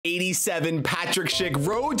87 Patrik Schick,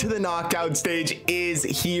 road to the knockout stage is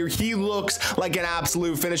here. He looks like an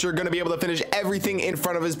absolute finisher, going to be able to finish everything in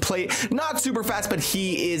front of his plate. Not super fast, but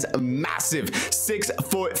he is massive.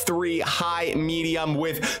 6'3", high medium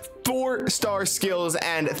with 4-star skills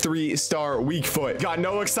and 3-star weak foot. Got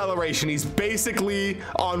no acceleration. He's basically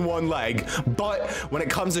on one leg, but when it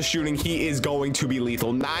comes to shooting, he is going to be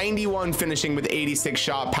lethal. 91 finishing with 86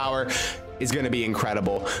 shot power is going to be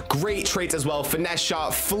incredible. Great traits as well. Finesse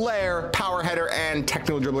shot, flare, power header, and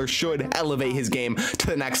technical dribbler should elevate his game to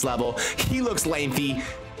the next level. He looks lengthy.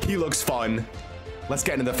 He looks fun. Let's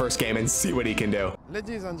get into the first game and see what he can do.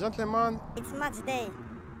 Ladies and gentlemen, it's match day.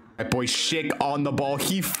 My boy Schick on the ball.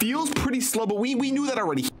 He feels pretty slow, but we knew that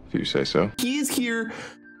already. if you say so. He is here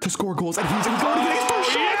to score goals, and he's going to get his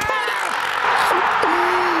first shot.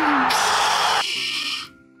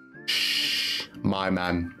 My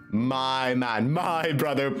man, my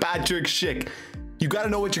brother, Patrik Schick. You got to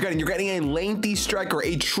know what you're getting. You're getting a lengthy striker.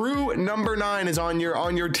 A true number 9 is on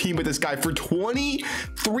your team with this guy for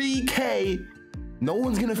 23K. No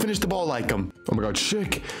one's going to finish the ball like him. Oh my God,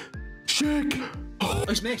 Schick. Oh,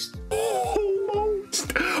 it's missed.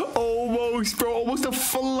 Almost, bro. Almost a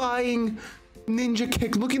flying ninja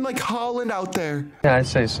kick, looking like Holland out there. Yeah, I'd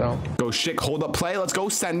say so. Go Schick, hold up play. Let's go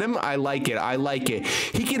send him. I like it.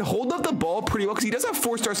 He can hold up the ball pretty well because he does have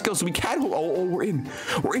 4-star skills, so we can hold. Oh, we're in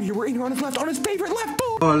here on his left, on his favorite left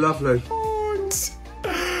boot. Oh, lovely.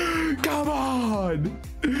 Come on.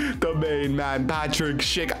 The main man, Patrik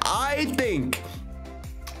Schick. I think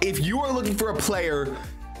if you are looking for a player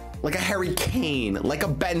like a Harry Kane, like a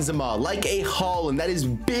Benzema, like a Holland that is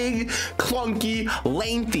big, clunky,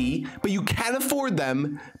 lengthy, but you can afford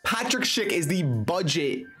them, Patrik Schick is the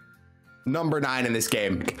budget number 9 in this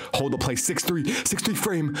game. Hold the play, 6'3",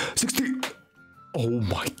 frame, 6'3". Oh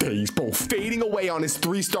my days, bro. Fading away on his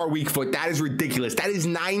 3-star weak foot. That is ridiculous. That is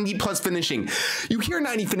 90 plus finishing. You hear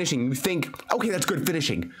 90 finishing, you think, okay, that's good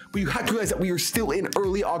finishing. But you have to realize that we are still in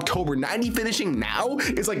early October. 90 finishing now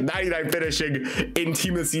is like 99 finishing in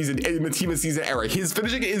Team of the Season, in the Team of the Season era. His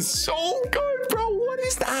finishing is so good, bro. What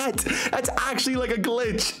is that? That's actually like a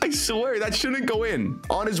glitch. I swear, that shouldn't go in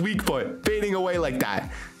on his weak foot. Fading away like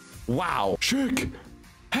that. Wow. Schick.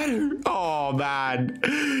 Header. Oh man,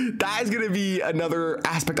 that is gonna be another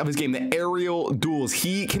aspect of his game, the aerial duels.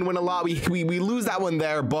 He can win a lot. We lose that one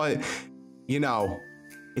there, but you know,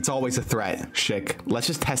 it's always a threat. Schick, let's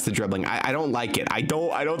just test the dribbling. I don't like it. I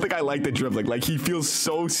don't think I like the dribbling. Like, he feels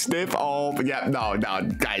so stiff. Oh, but yeah, no,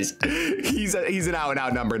 guys, he's an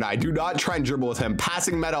out-and-out number 9. Do not try and dribble with him.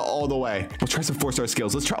 Passing meta all the way. Let's try some 4-star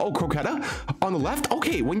skills. Let's try. Oh, Croqueta on the left.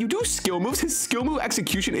 Okay, when you do skill moves, his skill move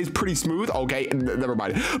execution is pretty smooth. Okay, never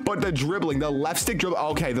mind. But the dribbling, the left stick dribble.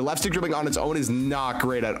 Okay, the left stick dribbling on its own is not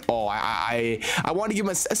great at all. I want to give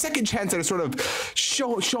him a second chance to sort of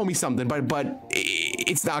show me something, but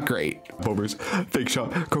it's not great. Bovers, fake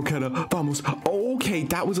shot, Croqueta, vamos. Okay,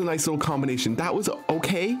 that was a nice little combination. That was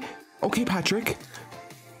okay. Okay, Patrik.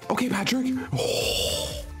 Oh.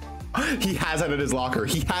 He has it in his locker.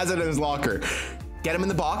 Get him in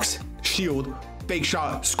the box, shield, fake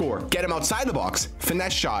shot, score. Get him outside the box,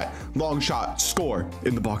 finesse shot, long shot, score.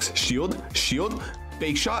 In the box, shield,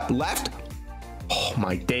 fake shot, left. Oh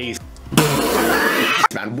my days.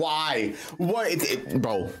 Man, why? What?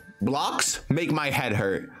 Bro, blocks make my head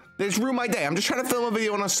hurt. They just ruin my day. I'm just trying to film a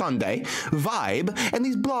video on a Sunday, vibe, and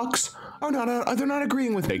these blocks are they're not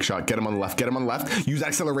agreeing with. Fake shot, get him on the left, use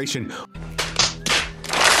acceleration.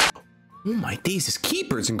 Oh my days, this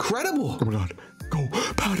keeper is incredible. Oh my God, go,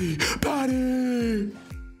 Patty.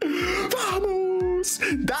 Vamos.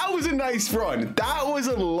 That was a nice run. That was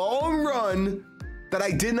a long run that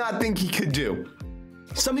I did not think he could do.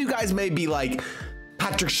 Some of you guys may be like,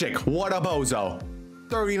 Patrik Schick, what a bozo.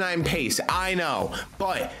 39 pace, I know,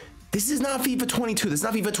 but this is not FIFA 22. This is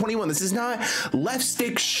not FIFA 21. This is not left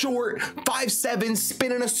stick short 5'7"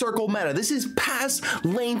 spin in a circle meta. This is pass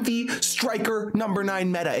lengthy striker number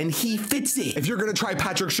 9 meta, and he fits it. If you're gonna try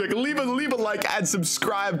Patrik Schick, leave a like and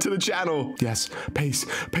subscribe to the channel. Yes, pace.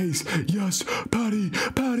 Yes, Patty.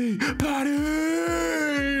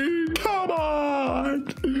 Come on.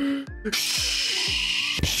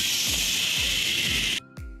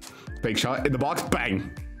 Fake shot in the box, bang.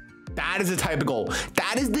 That is the type of goal.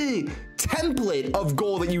 That is the template of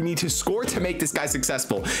goal that you need to score to make this guy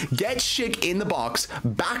successful. Get Schick in the box,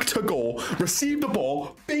 back to goal, receive the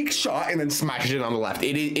ball, fake shot, and then smash it on the left.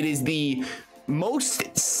 It is the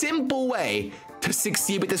most simple way to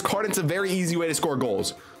succeed with this card. It's a very easy way to score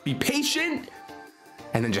goals. Be patient,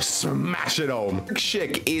 and then just smash it home.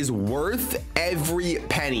 Schick is worth every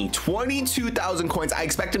penny. 22,000 coins. I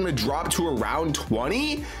expect him to drop to around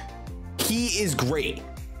 20. He is great.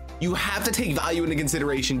 you have to take value into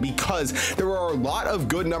consideration because there are a lot of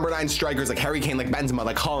good number 9 strikers like Harry Kane, like Benzema,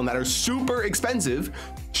 like Haaland that are super expensive.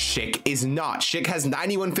 Schick is not. Schick has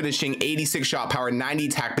 91 finishing, 86 shot power, 90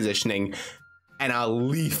 attack positioning, and a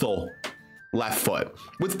lethal left foot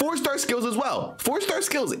with 4-star skills as well. 4-star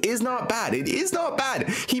skills is not bad. It is not bad.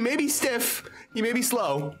 He may be stiff, he may be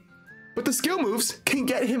slow, but the skill moves can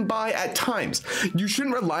get him by at times. You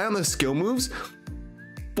shouldn't rely on the skill moves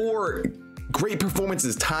for great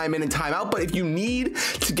performances time in and time out, but if you need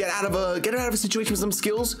to get out of a situation with some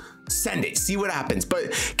skills, send it, see what happens.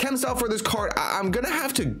 But chem style for this card, I'm gonna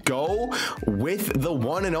have to go with the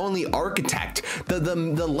one and only Architect. The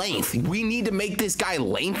length, we need to make this guy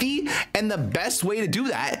lengthy, and the best way to do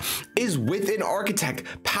that is with an Architect.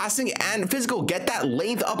 Passing and physical, get that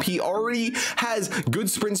length up. He already has good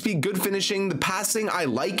sprint speed, good finishing. The passing, I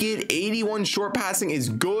like it. 81 short passing is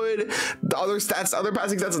good. The other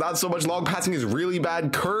passing stats, not so much. Long passing is really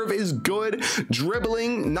bad. Curve is good.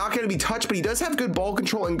 Dribbling, not going to be touched, but he does have good ball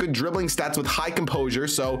control and good dribbling stats with high composure,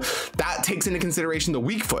 so that takes into consideration the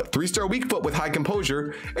weak foot. 3-star weak foot with high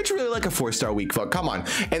composure. It's really like a 4-star weak foot, come on.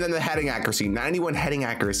 And then the heading accuracy, 91 heading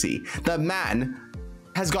accuracy. The man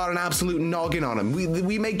has got an absolute noggin on him.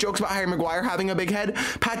 We make jokes about Harry Maguire having a big head.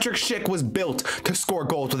 Patrik Schick was built to score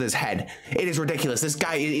goals with his head. It is ridiculous. This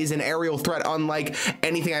guy is an aerial threat unlike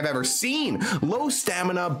anything I've ever seen. Low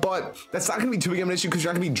stamina, but that's not going to be too big of an issue because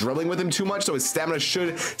you're not going to be dribbling with him too much, so his stamina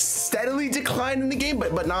should steadily decline in the game,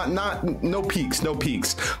 but no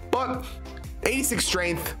peaks. But 86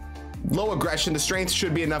 strength, low aggression. The strength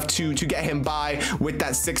should be enough to get him by with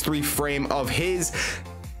that 6'3" frame of his.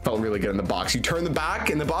 Felt really good in the box. You turn the back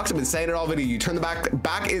in the box. I've been saying it all video. You turn the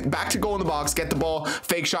back to goal in the box, get the ball,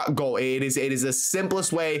 fake shot, goal. It is the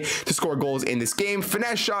simplest way to score goals in this game.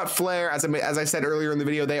 Finesse shot, flare, as I said earlier in the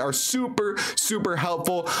video, they are super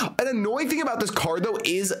helpful. An annoying thing about this card though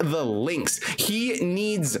is the links. He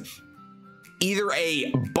needs either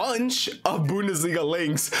a bunch of Bundesliga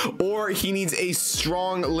links or he needs a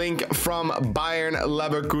strong link from Bayern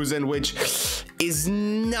Leverkusen, which is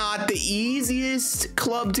not the easiest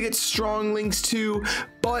club to get strong links to,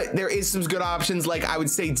 but there is some good options like I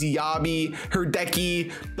would say Diaby,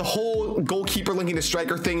 Rttk. The whole goalkeeper linking to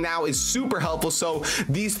striker thing now is super helpful. So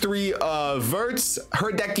these three Wirtz,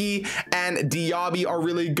 Rttk, and Diaby are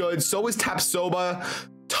really good. So is Tapsoba.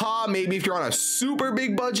 Maybe if you're on a super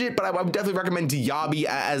big budget, but I would definitely recommend Diaby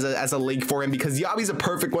as a link for him because Diaby's a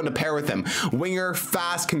perfect one to pair with him. Winger,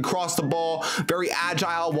 fast, can cross the ball, very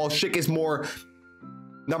agile, while Schick is more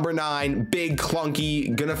number 9, big,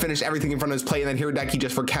 clunky, gonna finish everything in front of his plate, and then Rttk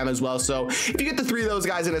just for chem as well. So if you get the 3 of those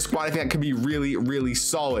guys in a squad, I think that could be really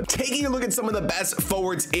solid. Taking a look at some of the best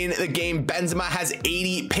forwards in the game, Benzema has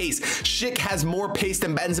 80 pace. Schick has more pace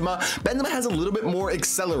than Benzema. Benzema has a little bit more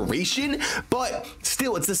acceleration, but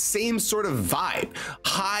still it's the same sort of vibe.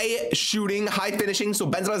 High shooting, high finishing. So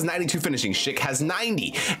Benzema has 92 finishing, Schick has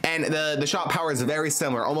 90, and the shot power is very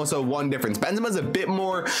similar, almost a 1 difference. Benzema's a bit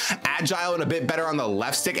more agile and a bit better on the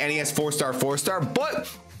left stick, and he has 4-star, but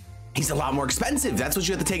he's a lot more expensive. That's what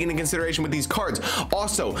you have to take into consideration with these cards.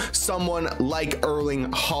 Also, someone like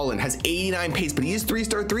Erling Haaland has 89 pace, but he is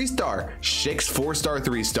 3-star. Schick's 4-star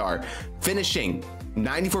 3-star. Finishing,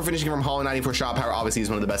 94 finishing from Haaland, 94 shot power. Obviously, he's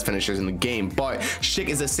one of the best finishers in the game, but Schick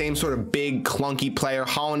is the same sort of big, clunky player.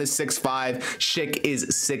 Haaland is 6'5", Schick is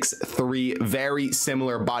 6'3". Very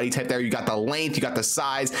similar body type there. You got the length, you got the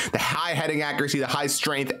size, the high heading accuracy, the high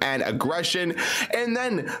strength and aggression. And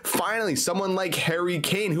then finally, someone like Harry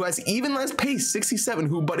Kane, who has even less pace,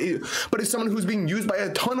 67, but is someone who's being used by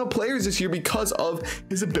a ton of players this year because of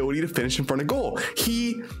his ability to finish in front of goal.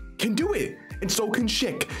 He can do it, and so can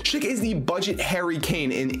Schick. Schick is the budget Harry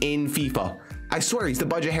Kane in FIFA. I swear, he's the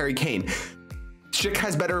budget Harry Kane. Schick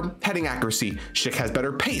has better heading accuracy. Schick has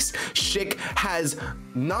better pace. Schick has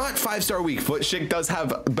not 5-star weak foot. Schick does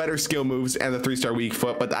have better skill moves and the 3-star weak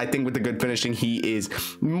foot, but I think with the good finishing, he is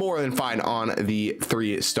more than fine on the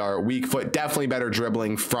 3-star weak foot. Definitely better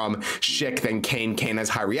dribbling from Schick than Kane. Kane has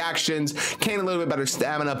high reactions. Kane a little bit better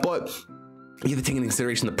stamina, but you have to take into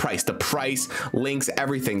consideration the price links,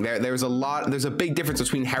 everything. There's a big difference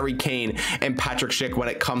between Harry Kane and Patrik Schick when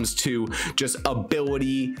it comes to just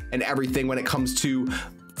ability and everything. When it comes to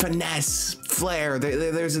finesse, flair,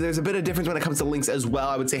 there's a bit of difference when it comes to links as well.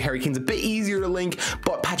 I would say Harry Kane's a bit easier to link,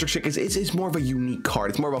 but Patrik Schick is more of a unique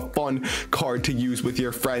card. It's more of a fun card to use with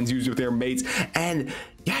your friends, use with your mates, and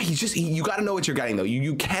yeah, you got to know what you're getting though.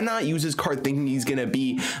 You cannot use his card thinking he's gonna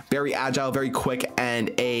be very agile, very quick,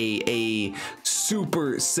 and a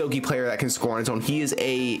super silky player that can score on his own. He is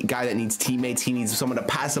a guy that needs teammates. He needs someone to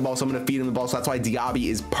pass the ball, someone to feed him the ball. So that's why Diaby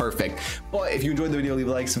is perfect. But if you enjoyed the video, leave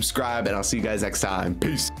a like, subscribe, and I'll see you guys next time.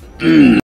 Peace.